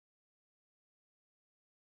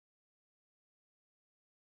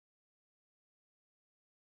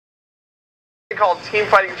called Team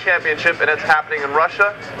Fighting Championship, and it's happening in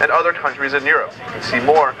Russia and other countries in Europe. You can see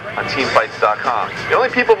more on teamfights.com. The only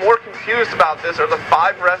people more confused about this are the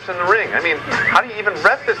 5 refs in the ring. I mean, how do you even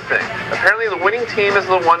ref this thing? Apparently the winning team is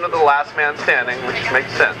the one with the last man standing, which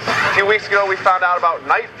makes sense. A few weeks ago we found out about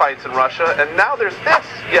night fights in Russia, and now there's this.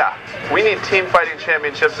 Yeah, we need Team Fighting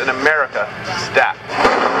Championships in America stat.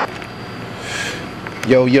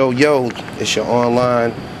 Yo, yo, yo, it's your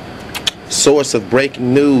online source of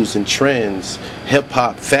breaking news and trends,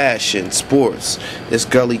 hip-hop, fashion, sports. It's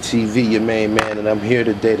Gully TV, your main man, and I'm here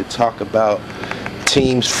today to talk about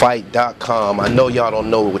teamsfight.com. I know y'all don't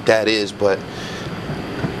know what that is, but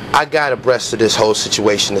I got abreast of this whole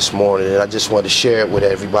situation this morning, and I just wanted to share it with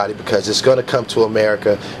everybody because it's going to come to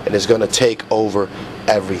America and it's going to take over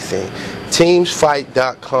everything.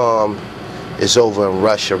 Teamsfight.com is over in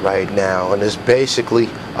Russia right now, and it's basically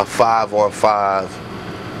a 5-on-5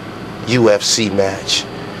 UFC match.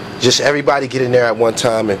 Just everybody get in there at one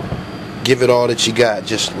time and give it all that you got.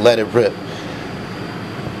 Just let it rip.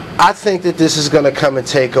 I think that this is going to come and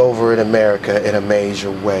take over in America in a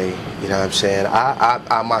major way. You know what I'm saying?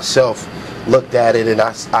 I myself looked at it, and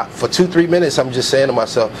I for 2-3 minutes I'm just saying to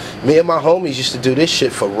myself, me and my homies used to do this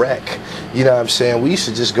shit for wreck. You know what I'm saying? We used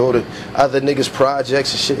to just go to other niggas'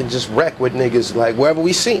 projects and shit and just wreck with niggas, like wherever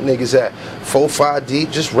we seen niggas at, 4-5 deep,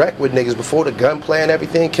 just wreck with niggas before the gunplay and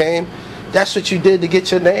everything came. That's what you did to get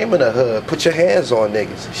your name in the hood. Put your hands on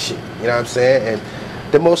niggas and shit. You know what I'm saying? And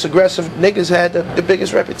the most aggressive niggas had the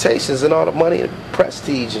biggest reputations and all the money and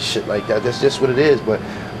prestige and shit like that. That's just what it is. But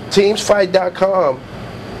teamsfight.com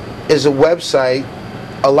is a website.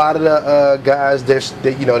 A lot of the guys,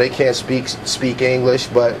 they can't speak English,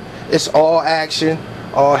 but it's all action,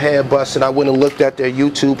 all head busting. I went and looked at their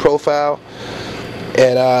YouTube profile,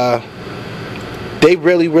 and they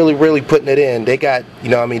really putting it in. They got, you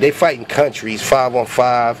know what I mean, they fighting countries,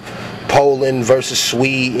 5-on-5, Poland versus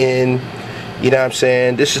Sweden. You know what I'm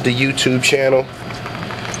saying? This is the YouTube channel.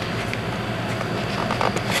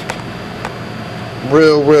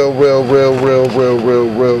 Real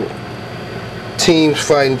Teams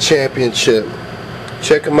Fighting Championship.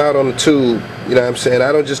 Check them out on the tube. You know what I'm saying?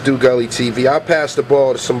 I don't just do Gully TV. I'll pass the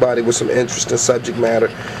ball to somebody with some interesting subject matter.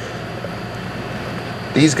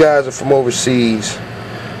 These guys are from overseas.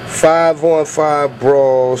 5-on-5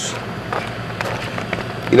 brawls.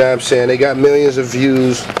 You know what I'm saying? They got millions of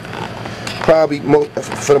views. Probably,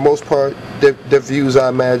 for the most part, their views, I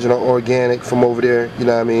imagine, are organic from over there. You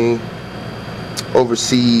know what I mean?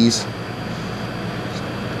 Overseas.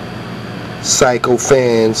 Psycho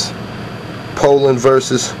fans. Poland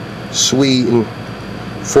versus Sweden.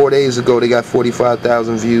 4 days ago, they got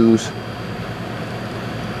 45,000 views.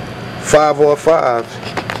 5-on-5.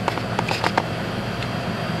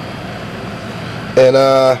 And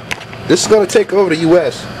this is going to take over the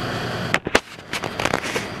U.S.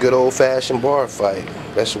 Good old-fashioned bar fight.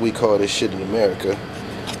 That's what we call this shit in America.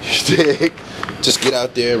 Just get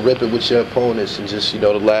out there and rip it with your opponents, and just, you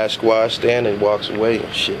know, the last squad standing walks away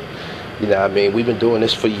and shit. You know what I mean? We've been doing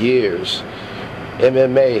this for years.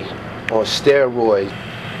 MMA on steroids.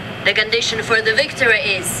 The condition for the victory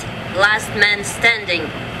is last man standing.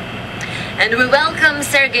 And we welcome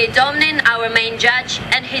Sergey Domnin, our main judge,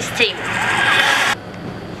 and his team.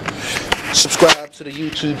 Subscribe to the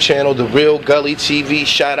YouTube channel, The Real Gully TV.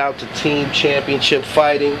 Shout out to Team Championship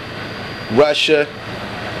Fighting, Russia.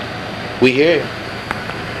 We here.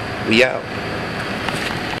 We out.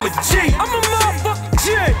 I'm a motherfucking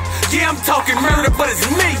G. Yeah, I'm talking murder, but it's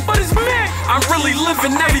me. I'm really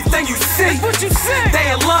living everything you see. That's what you say.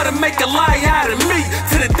 They love to make a lie out of me.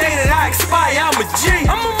 To the day that I expire, I'm a G.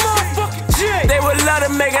 I'm a motherfucking G. They would love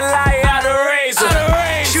to make a lie out of razor.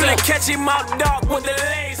 Shoot and catch him out dark with the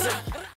laser.